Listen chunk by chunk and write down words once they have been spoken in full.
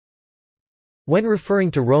When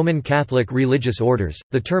referring to Roman Catholic religious orders,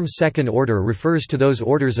 the term Second Order refers to those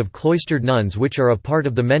orders of cloistered nuns which are a part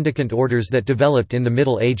of the mendicant orders that developed in the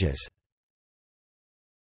Middle Ages.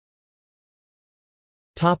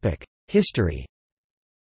 History.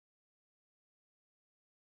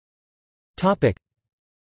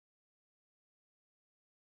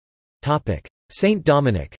 Saint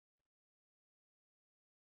Dominic.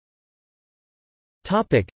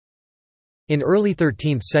 In early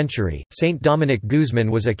 13th century, Saint Dominic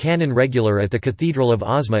Guzman was a canon regular at the Cathedral of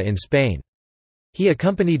Osma in Spain. He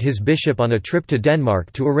accompanied his bishop on a trip to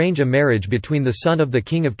Denmark to arrange a marriage between the son of the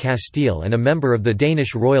King of Castile and a member of the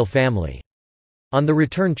Danish royal family. On the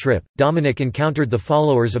return trip, Dominic encountered the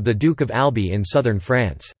followers of the Duke of Albi in southern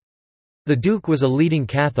France. The Duke was a leading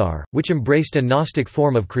Cathar, which embraced a Gnostic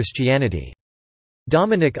form of Christianity.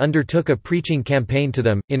 Dominic undertook a preaching campaign to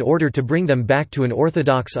them, in order to bring them back to an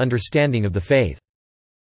orthodox understanding of the faith.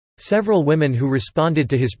 Several women who responded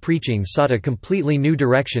to his preaching sought a completely new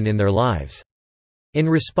direction in their lives. In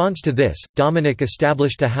response to this, Dominic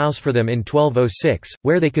established a house for them in 1206,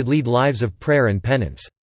 where they could lead lives of prayer and penance.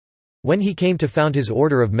 When he came to found his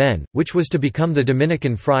order of men, which was to become the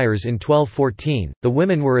Dominican friars in 1214, the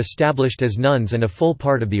women were established as nuns and a full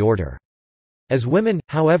part of the order. As women,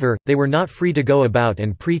 however, they were not free to go about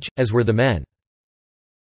and preach, as were the men.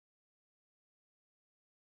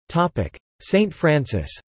 Saint Francis.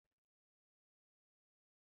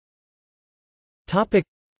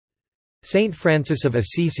 Saint Francis of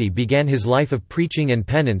Assisi began his life of preaching and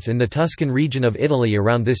penance in the Tuscan region of Italy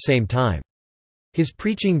around this same time. His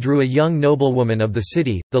preaching drew a young noblewoman of the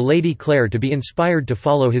city, the Lady Clare, to be inspired to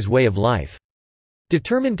follow his way of life.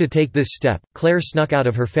 Determined to take this step, Clare snuck out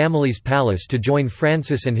of her family's palace to join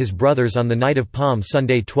Francis and his brothers on the night of Palm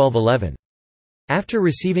Sunday 1211. After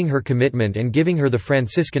receiving her commitment and giving her the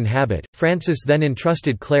Franciscan habit, Francis then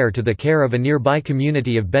entrusted Clare to the care of a nearby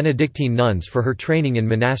community of Benedictine nuns for her training in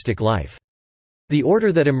monastic life. The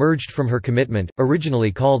order that emerged from her commitment,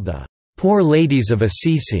 originally called the Poor Ladies of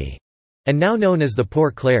Assisi, and now known as the Poor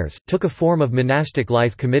Clares, took a form of monastic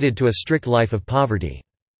life committed to a strict life of poverty.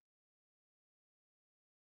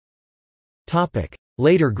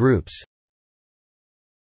 Later groups.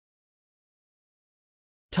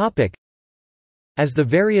 As the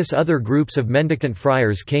various other groups of mendicant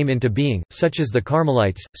friars came into being, such as the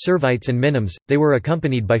Carmelites, Servites and Minims, they were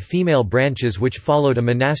accompanied by female branches which followed a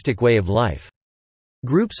monastic way of life.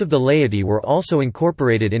 Groups of the laity were also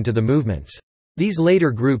incorporated into the movements. These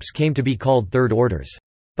later groups came to be called Third Orders.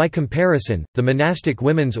 By comparison, the monastic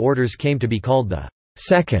women's orders came to be called the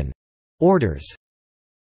Second Orders.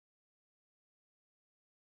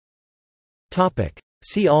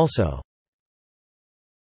 See also: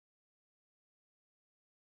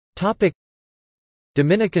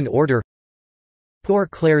 Dominican Order, Poor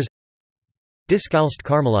Clares, Discalced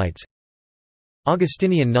Carmelites,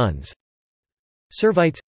 Augustinian nuns,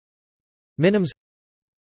 Servites, Minims,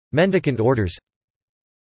 Mendicant orders.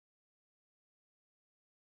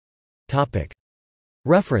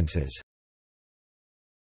 References.